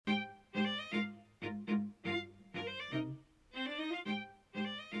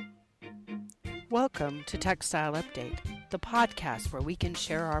Welcome to Textile Update, the podcast where we can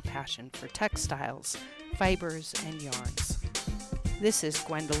share our passion for textiles, fibers, and yarns. This is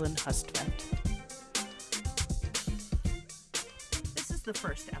Gwendolyn Hustvedt. This is the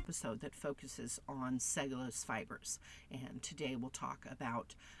first episode that focuses on cellulose fibers, and today we'll talk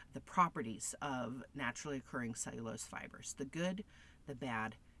about the properties of naturally occurring cellulose fibers, the good, the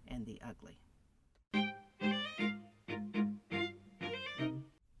bad, and the ugly.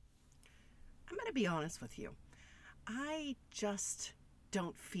 To be honest with you, I just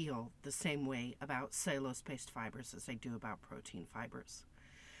don't feel the same way about cellulose-based fibers as I do about protein fibers.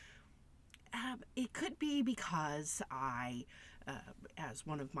 It could be because I, as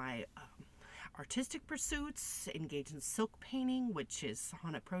one of my artistic pursuits, engage in silk painting, which is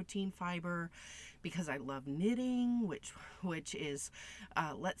on a protein fiber, because I love knitting, which is,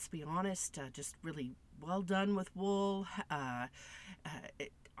 let's be honest, just really well done with wool.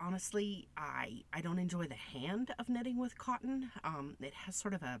 Honestly, I don't enjoy the hand of knitting with cotton. It has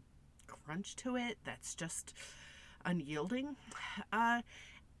sort of a crunch to it that's just unyielding. Although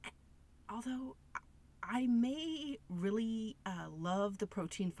I may really love the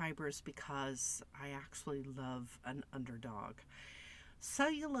protein fibers because I actually love an underdog.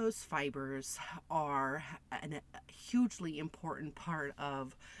 Cellulose fibers are a hugely important part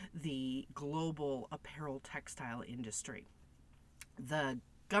of the global apparel textile industry. The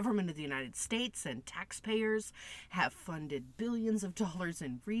government of the United States and taxpayers have funded billions of dollars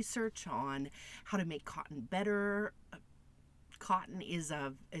in research on how to make cotton better. Cotton is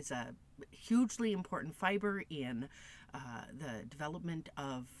a hugely important fiber in the development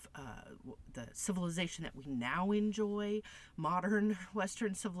of the civilization that we now enjoy, modern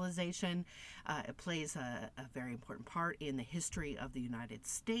Western civilization. It plays a very important part in the history of the United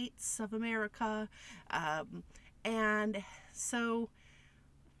States of America.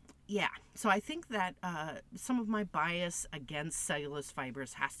 So I think that some of my bias against cellulose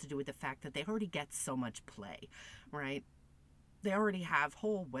fibers has to do with the fact that they already get so much play, right? They already have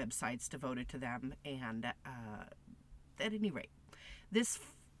whole websites devoted to them, and at any rate, this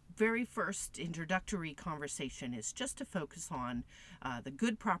very first introductory conversation is just to focus on the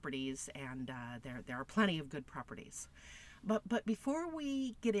good properties, and there are plenty of good properties. But before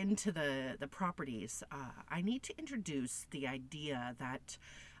we get into the properties, I need to introduce the idea that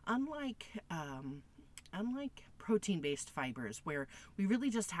unlike protein-based fibers, where we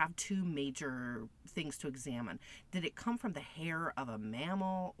really just have two major things to examine. Did it come from the hair of a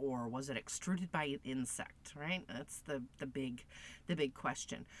mammal, or was it extruded by an insect, right? That's the big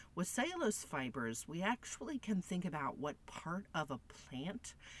question. With cellulose fibers, we actually can think about what part of a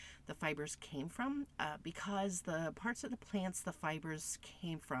plant the fibers came from, because the parts of the plants the fibers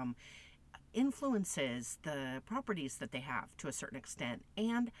came from influences the properties that they have to a certain extent.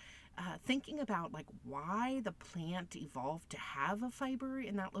 And thinking about why the plant evolved to have a fiber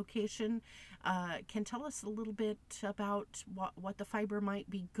in that location can tell us a little bit about what the fiber might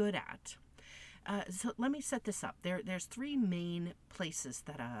be good at. So let me set this up. There's three main places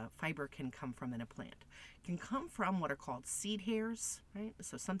that a fiber can come from in a plant. It can come from what are called seed hairs, right?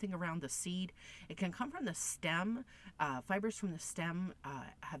 So something around the seed. It can come from the stem. Fibers from the stem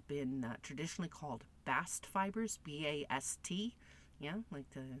have been traditionally called bast fibers, B-A-S-T. Yeah, like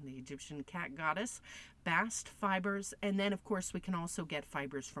the Egyptian cat goddess, bast fibers. And then, of course, we can also get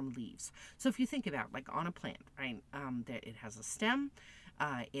fibers from leaves. So if you think about, on a plant, right, it has a stem.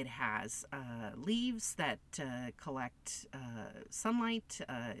 It has leaves that collect sunlight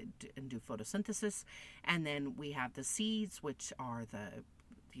and do photosynthesis. And then we have the seeds, which are the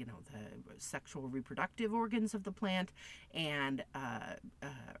sexual reproductive organs of the plant, and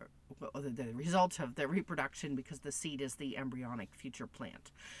the result of the reproduction, because the seed is the embryonic future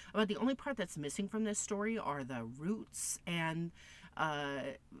plant. But the only part that's missing from this story are the roots, and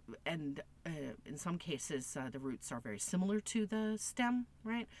in some cases the roots are very similar to the stem,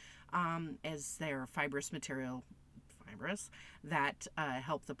 right? As they're fibrous that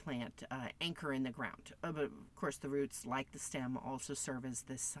help the plant anchor in the ground. But of course, the roots, like the stem, also serve as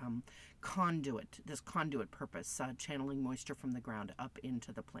this conduit purpose, channeling moisture from the ground up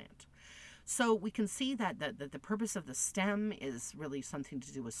into the plant. So we can see that the purpose of the stem is really something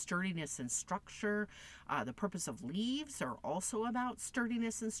to do with sturdiness and structure. The purpose of leaves are also about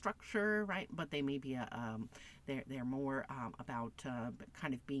sturdiness and structure, right? But they may be they're more about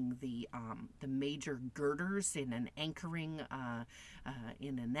kind of being the major girders in an anchoring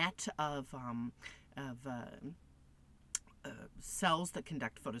in a net of cells that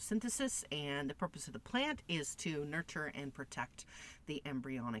conduct photosynthesis, and the purpose of the plant is to nurture and protect the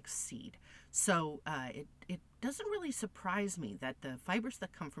embryonic seed. So it doesn't really surprise me that the fibers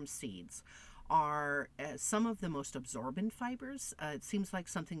that come from seeds are some of the most absorbent fibers. It seems like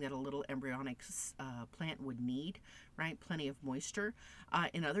something that a little embryonic plant would need, right? Plenty of moisture.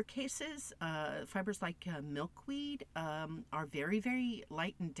 In other cases, fibers like milkweed are very, very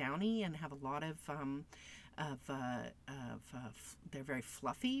light and downy and have a lot of they're very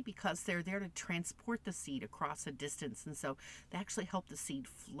fluffy because they're there to transport the seed across a distance, and so they actually help the seed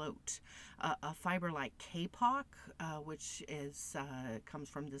float. A fiber like kapok, which is comes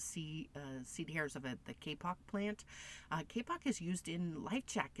from the seed hairs of the kapok plant. Kapok is used in life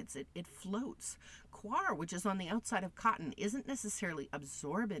jackets. It floats. Coir, which is on the outside of cotton, isn't necessarily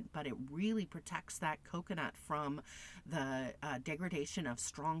absorbent, but it really protects that coconut from the degradation of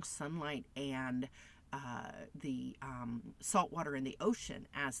strong sunlight and the salt water in the ocean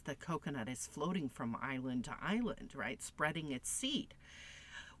as the coconut is floating from island to island, right, spreading its seed.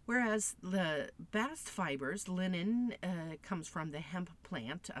 Whereas the bast fibers, linen, comes from the hemp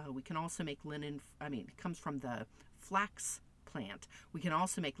plant. We can also make linen, it comes from the flax plant. We can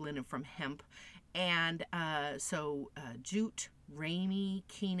also make linen from hemp. And jute, ramie,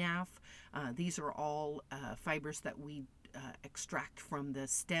 kenaf, these are all fibers that we extract from the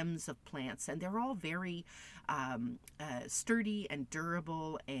stems of plants, and they're all very sturdy and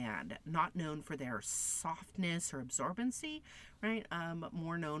durable and not known for their softness or absorbency, right?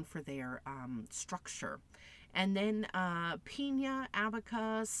 More known for their structure. And then piña,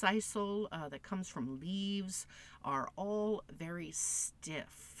 abaca, sisal, that comes from leaves, are all very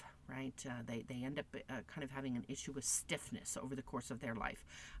stiff. Right? They end up kind of having an issue with stiffness over the course of their life.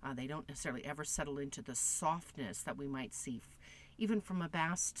 They don't necessarily ever settle into the softness that we might see even from a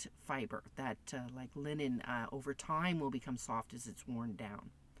bast fiber that, like linen, over time will become soft as it's worn down.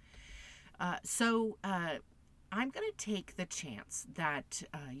 I'm going to take the chance that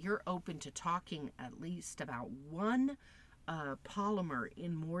you're open to talking at least about one polymer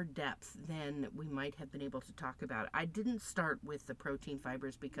in more depth than we might have been able to talk about. I didn't start with the protein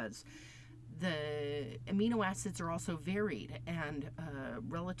fibers because the amino acids are also varied and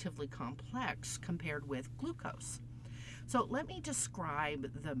relatively complex compared with glucose. So let me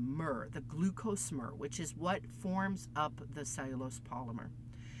describe the mer, the glucose mer, which is what forms up the cellulose polymer.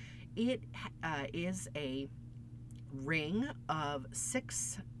 It is a ring of five,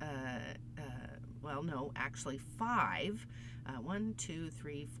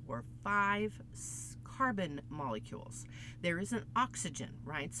 5 carbon molecules. There is an oxygen,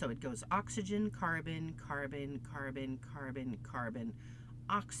 right? So it goes oxygen, carbon, carbon, carbon, carbon, carbon,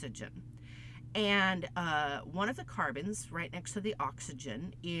 oxygen. And one of the carbons right next to the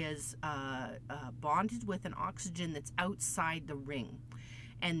oxygen is bonded with an oxygen that's outside the ring.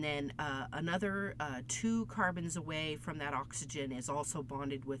 And then another 2 carbons away from that oxygen is also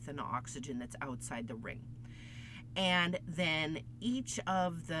bonded with an oxygen that's outside the ring. And then each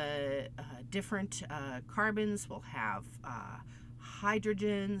of the different carbons will have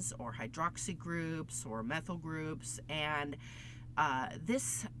hydrogens or hydroxy groups or methyl groups. And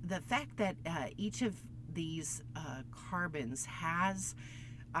the fact that each of these carbons has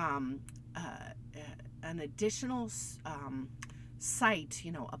an additional site,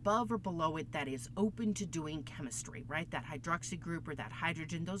 above or below it that is open to doing chemistry, right? That hydroxy group or that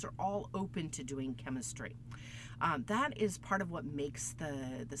hydrogen, those are all open to doing chemistry. That is part of what makes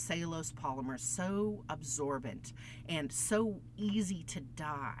the cellulose polymer so absorbent and so easy to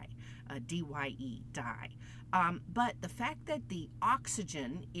dye, DYE, dye. But the fact that the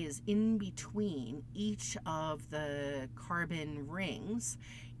oxygen is in between each of the carbon rings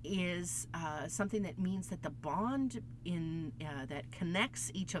is something that means that the bond that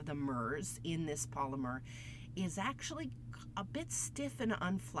connects each of the mers in this polymer is actually a bit stiff and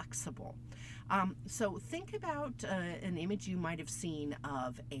unflexible. So think about an image you might have seen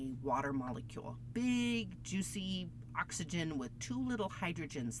of a water molecule. Big, juicy oxygen with 2 little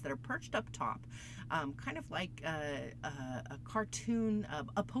hydrogens that are perched up top, kind of like a cartoon,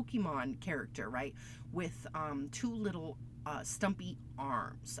 a Pokemon character, right? With 2 little stumpy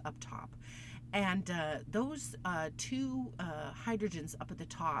arms up top. And those 2 hydrogens up at the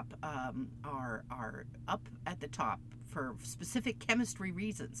top are up at the top for specific chemistry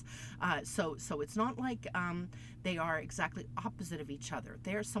reasons. So it's not like they are exactly opposite of each other.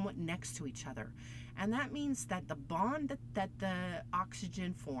 They are somewhat next to each other. And that means that the bond that the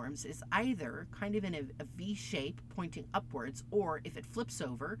oxygen forms is either kind of in a V shape pointing upwards, or if it flips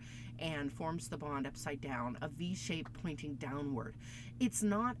over and forms the bond upside down, a V shape pointing downward. It's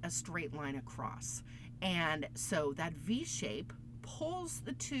not a straight line across. And so that V shape pulls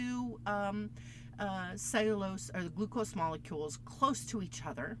the 2 cellulose or the glucose molecules close to each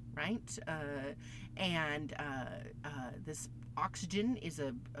other, right? And this oxygen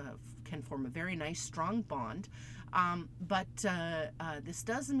can form a very nice strong bond, but this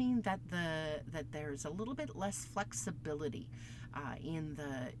does mean that there's a little bit less flexibility in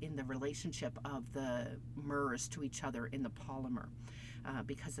the relationship of the mers to each other in the polymer.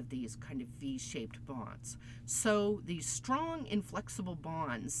 Because of these kind of V-shaped bonds. So these strong inflexible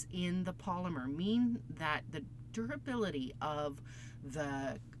bonds in the polymer mean that the durability of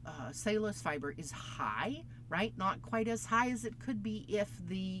the cellulose fiber is high, right? Not quite as high as it could be if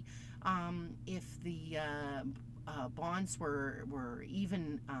the bonds were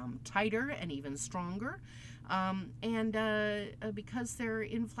even tighter and even stronger. Because they're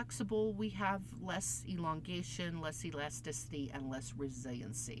inflexible, we have less elongation, less elasticity, and less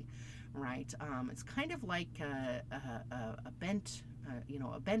resiliency, right? It's kind of like a bent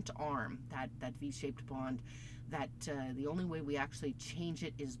arm, that V-shaped bond, that the only way we actually change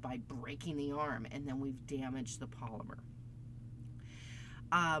it is by breaking the arm, and then we've damaged the polymer.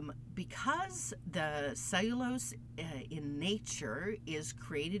 Because the cellulose in nature is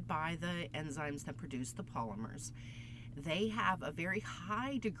created by the enzymes that produce the polymers, they have a very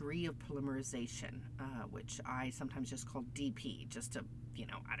high degree of polymerization, which I sometimes just call DP, just to,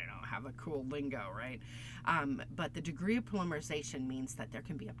 have a cool lingo, right? But the degree of polymerization means that there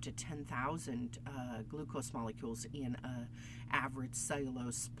can be up to 10,000 glucose molecules in an average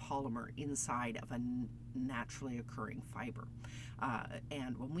cellulose polymer inside of a naturally occurring fiber.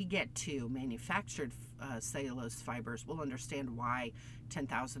 And when we get to manufactured cellulose fibers, we'll understand why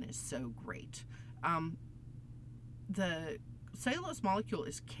 10,000 is so great. The cellulose molecule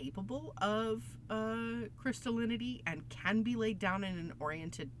is capable of crystallinity and can be laid down in an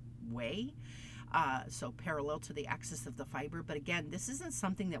oriented way, so parallel to the axis of the fiber. But again, this isn't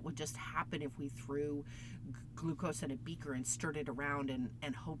something that would just happen if we threw glucose in a beaker and stirred it around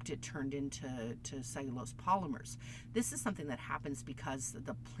and hoped it turned into cellulose polymers. This is something that happens because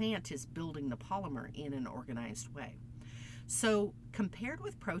the plant is building the polymer in an organized way. So compared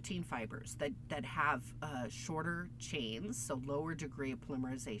with protein fibers that have shorter chains, so lower degree of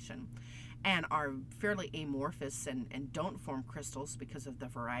polymerization, and are fairly amorphous and don't form crystals because of the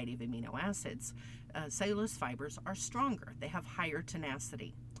variety of amino acids, cellulose fibers are stronger. They have higher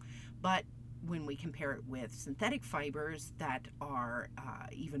tenacity. But when we compare it with synthetic fibers that are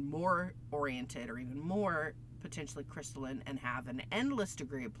even more oriented or even more potentially crystalline and have an endless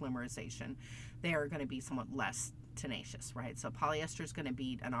degree of polymerization, they are going to be somewhat less tenacious, right? So polyester is going to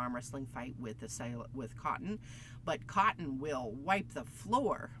beat an arm wrestling fight with cotton, but cotton will wipe the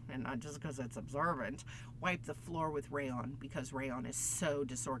floor, and not just because it's absorbent, wipe the floor with rayon because rayon is so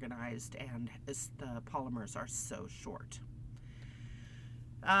disorganized and the polymers are so short.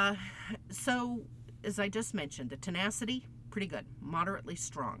 So as I just mentioned, the tenacity, pretty good, moderately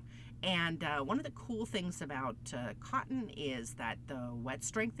strong. And one of the cool things about cotton is that the wet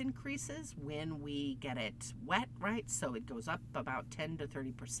strength increases when we get it wet, right? So it goes up about 10 to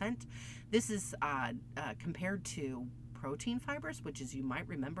 30%. This is compared to protein fibers, which, as you might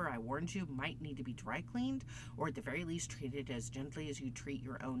remember, I warned you, might need to be dry cleaned, or at the very least treated as gently as you treat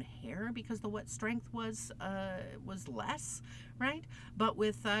your own hair because the wet strength was less, right? But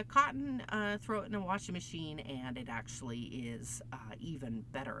with cotton, throw it in a washing machine and it actually is even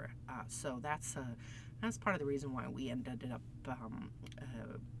better. So that's part of the reason why we ended up,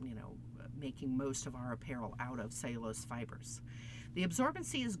 making most of our apparel out of cellulose fibers. The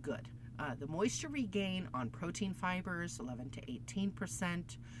absorbency is good. The moisture regain on protein fibers, 11 to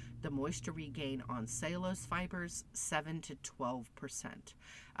 18%. The moisture regain on cellulose fibers, 7 to 12%.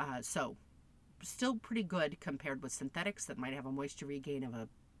 So still pretty good compared with synthetics that might have a moisture regain of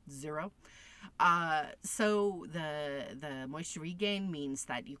 0. So the moisture regain means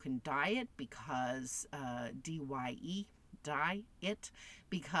that you can dye it because DYE, dye it,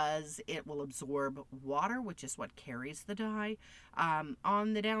 because it will absorb water, which is what carries the dye.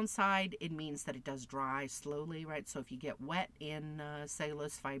 On the downside, it means that it does dry slowly, right? So if you get wet in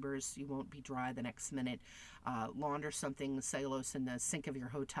cellulose fibers, you won't be dry the next minute. Launder something cellulose in the sink of your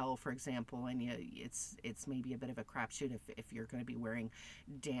hotel, for example, and it's maybe a bit of a crapshoot if you're going to be wearing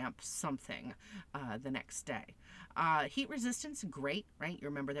damp something the next day. Heat resistance, great, right? You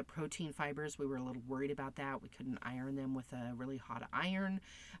remember that protein fibers, we were a little worried about that. We couldn't iron them with a really hot iron,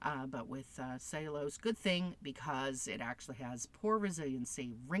 but with cellulose, good thing because it actually has poor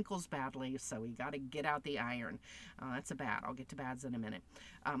resiliency, wrinkles badly, so we got to get out the iron. That's a bad. I'll get to bads in a minute.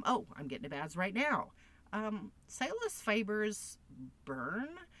 I'm getting to bads right now. Cellulose fibers burn,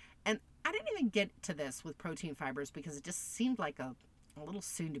 and I didn't even get to this with protein fibers because it just seemed like a a little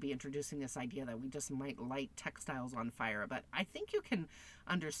soon to be introducing this idea that we just might light textiles on fire, but I think you can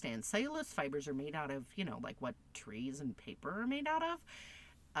understand. Cellulose fibers are made out of, like what trees and paper are made out of.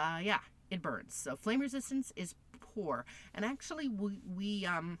 Yeah, it burns. So flame resistance is poor. And actually, we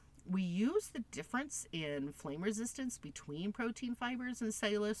use the difference in flame resistance between protein fibers and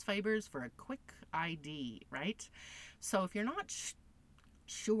cellulose fibers for a quick ID, right? So if you're not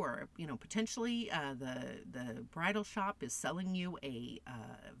sure, potentially the bridal shop is selling you a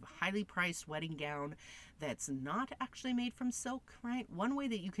highly priced wedding gown that's not actually made from silk, right? One way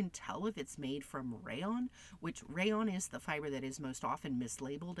that you can tell if it's made from rayon, which rayon is the fiber that is most often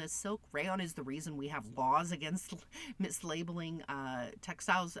mislabeled as silk. Rayon is the reason we have laws against mislabeling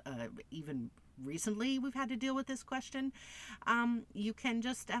textiles. Even recently we've had to deal with this question. You can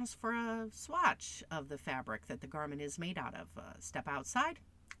just ask for a swatch of the fabric that the garment is made out of. Step outside,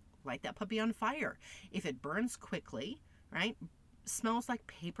 light that puppy on fire. If it burns quickly, right, smells like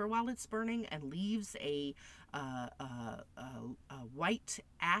paper while it's burning, and leaves a white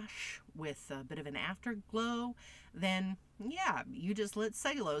ash with a bit of an afterglow, then yeah, you just lit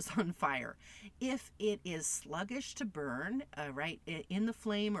cellulose on fire. If it is sluggish to burn, right, in the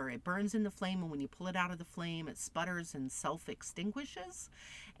flame, or it burns in the flame, and when you pull it out of the flame, it sputters and self-extinguishes,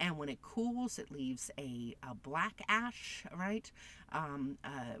 and when it cools, it leaves a black ash, right,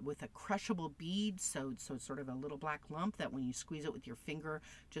 with a crushable bead, so it's sort of a little black lump that when you squeeze it with your finger,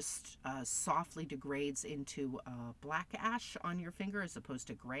 just softly degrades into black ash on your finger as opposed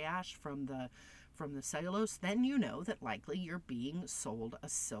to gray ash from the cellulose. Then you know that likely you're being sold a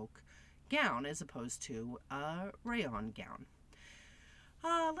silk gown as opposed to a rayon gown.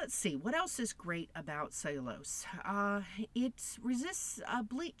 Let's see, what else is great about cellulose? It resists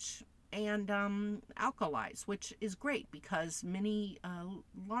bleach and alkalis, which is great because many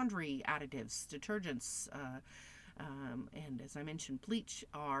laundry additives, detergents, and as I mentioned, bleach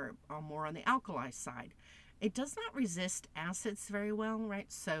are more on the alkali side. It does not resist acids very well,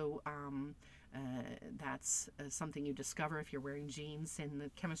 right? So that's something you discover if you're wearing jeans in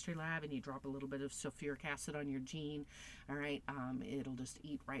the chemistry lab and you drop a little bit of sulfuric acid on your jean. All right, it'll just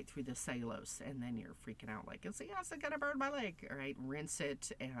eat right through the cellulose, and then you're freaking out like, is the acid gonna burn my leg? All right, rinse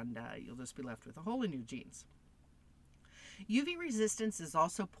it, and you'll just be left with a hole in your jeans. UV resistance is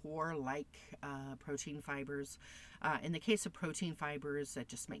also poor, like protein fibers. In the case of protein fibers, that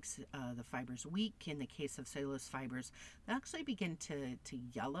just makes the fibers weak. In the case of cellulose fibers, they actually begin to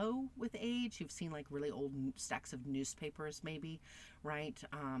yellow with age. You've seen like really old stacks of newspapers, maybe, right?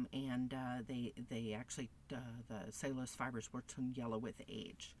 And they actually, the cellulose fibers will turn yellow with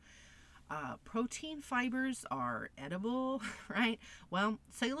age. Protein fibers are edible, right? Well,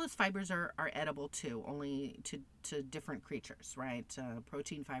 cellulose fibers are edible too, only to different creatures, right?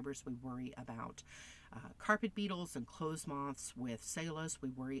 Protein fibers, we worry about carpet beetles and clothes moths. With cellulose, we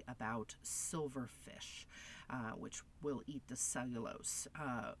worry about silverfish, which will eat the cellulose.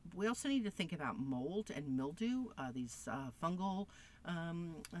 We also need to think about mold and mildew, these fungal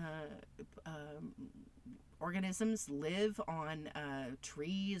organisms live on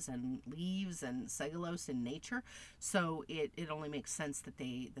trees and leaves and cellulose in nature, so it only makes sense that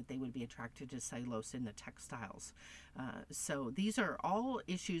they would be attracted to cellulose in the textiles. So these are all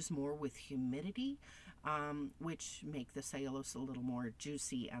issues more with humidity, which make the cellulose a little more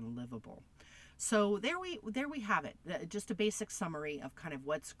juicy and livable. So there we have it. Just a basic summary of kind of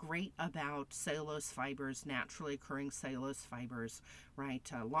what's great about cellulose fibers, naturally occurring cellulose fibers, right?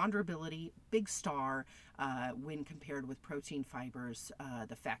 Launderability, big star when compared with protein fibers.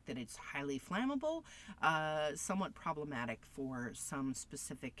 The fact that it's highly flammable, somewhat problematic for some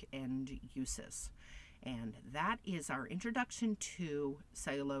specific end uses. And that is our introduction to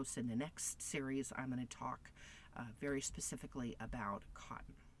cellulose. In the next series, I'm going to talk very specifically about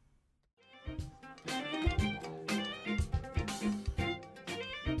cotton.